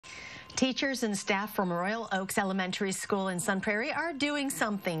Teachers and staff from Royal Oaks Elementary School in Sun Prairie are doing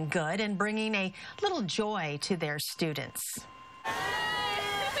something good and bringing a little joy to their students.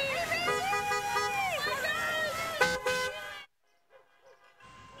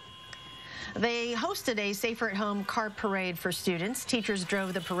 They hosted a Safer at Home car parade for students. Teachers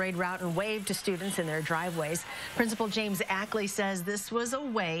drove the parade route and waved to students in their driveways. Principal James Ackley says this was a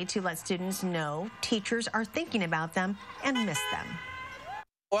way to let students know teachers are thinking about them and miss them.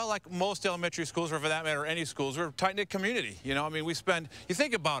 Well, like most elementary schools, or for that matter, any schools, we're a tight-knit community. You know, I mean, you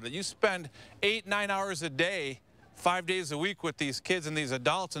think about it, you spend 8-9 hours a day, 5 days a week with these kids and these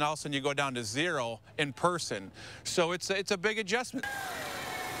adults, and all of a sudden you go down to 0 in person. So it's a big adjustment.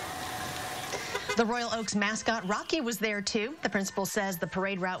 The Royal Oaks mascot, Rocky, was there too. The principal says the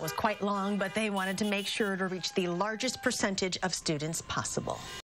parade route was quite long, but they wanted to make sure to reach the largest percentage of students possible.